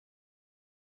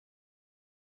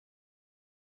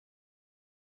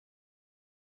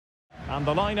And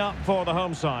the lineup for the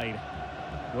home side.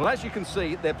 Well, as you can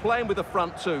see, they're playing with the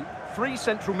front two. 3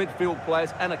 central midfield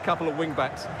players and a couple of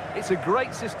wing-backs. It's a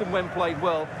great system when played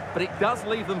well, but it does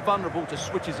leave them vulnerable to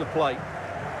switches of play.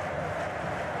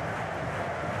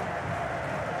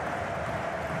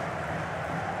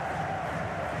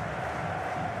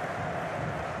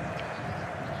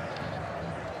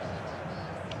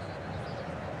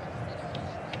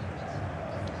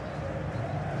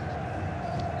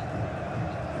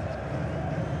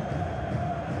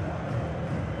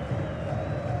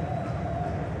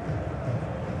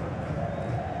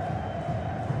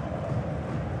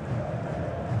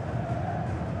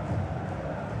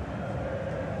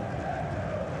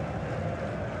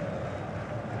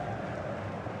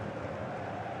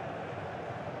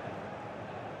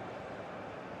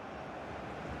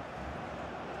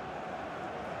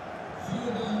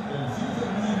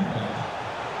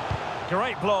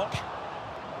 Great block.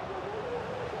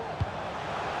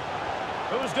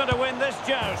 Who's going to win this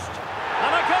joust?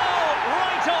 And a goal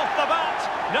right off the bat.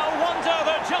 No wonder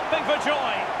they're jumping for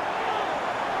joy.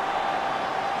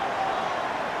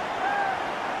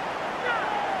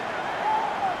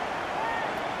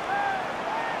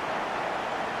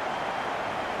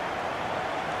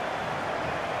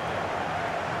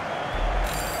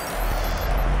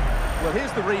 Well,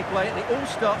 here's the replay, and it all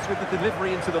starts with the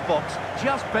delivery into the box,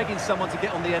 just begging someone to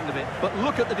get on the end of it. But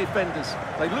look at the defenders.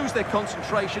 They lose their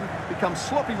concentration, become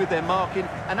sloppy with their marking,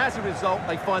 and as a result,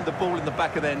 they find the ball in the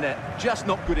back of their net. Just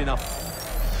not good enough.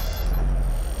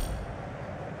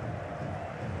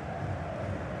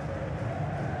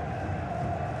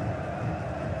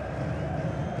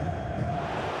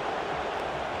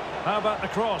 How about the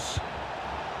cross?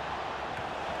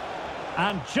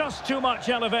 And just too much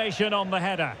elevation on the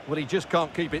header. Well, he just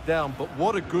can't keep it down, but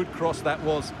what a good cross that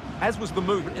was. As was the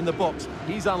movement in the box.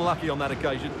 He's unlucky on that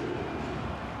occasion.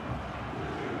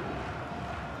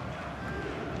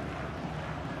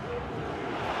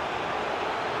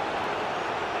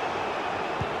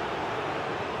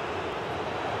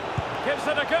 Gives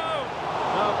it a go.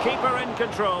 Oh, keeper in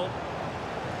control.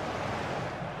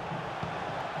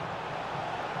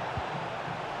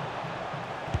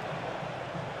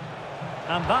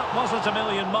 And that wasn't a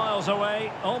million miles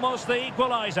away, almost the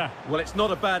equaliser. Well, it's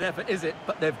not a bad effort, is it?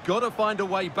 But they've got to find a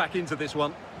way back into this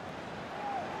one.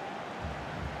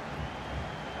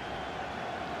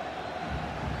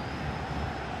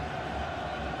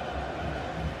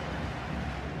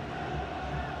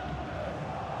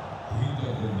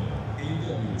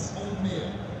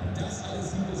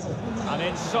 An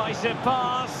incisive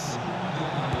pass.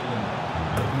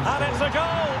 And it's a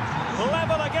goal.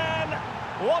 Level again.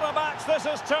 What a match this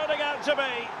is turning out to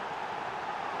be.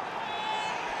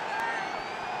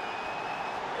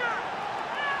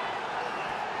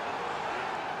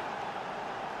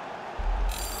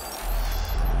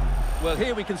 Well,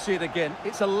 here we can see it again.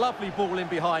 It's a lovely ball in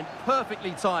behind,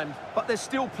 perfectly timed, but there's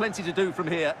still plenty to do from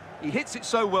here. He hits it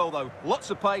so well, though.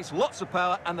 Lots of pace, lots of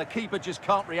power, and the keeper just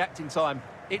can't react in time.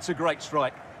 It's a great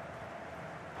strike.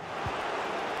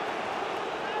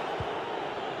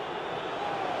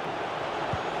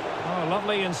 Oh,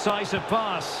 lovely incisive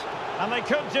pass. And they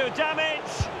could do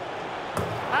damage.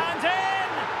 And in!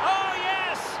 Oh,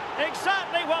 yes!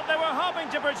 Exactly what they were hoping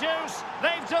to produce.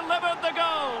 They've delivered the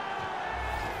goal.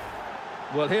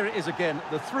 Well, here it is again.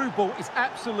 The through ball is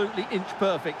absolutely inch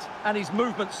perfect, and his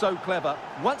movement's so clever.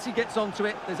 Once he gets onto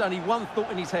it, there's only one thought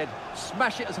in his head.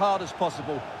 Smash it as hard as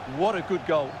possible. What a good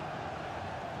goal.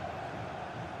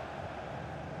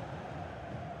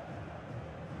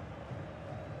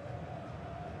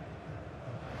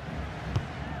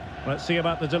 Let's see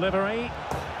about the delivery.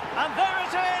 And there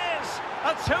it is!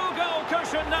 A 2-goal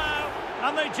cushion now,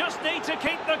 and they just need to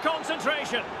keep the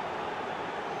concentration.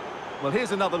 Well,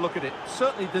 here's another look at it.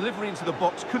 Certainly delivery into the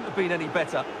box couldn't have been any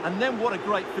better. And then what a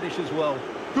great finish as well.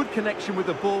 Good connection with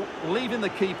the ball, leaving the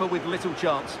keeper with little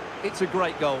chance. It's a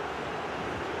great goal.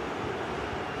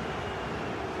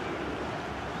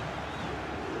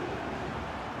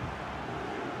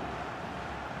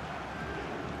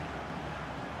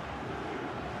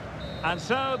 And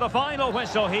so the final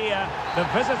whistle here. The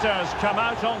visitors come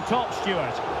out on top,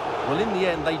 Stuart. Well, in the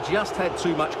end, they just had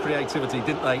too much creativity,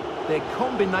 didn't they? Their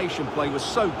combination play was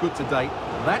so good today.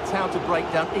 That's how to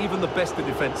break down even the best of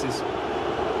defences.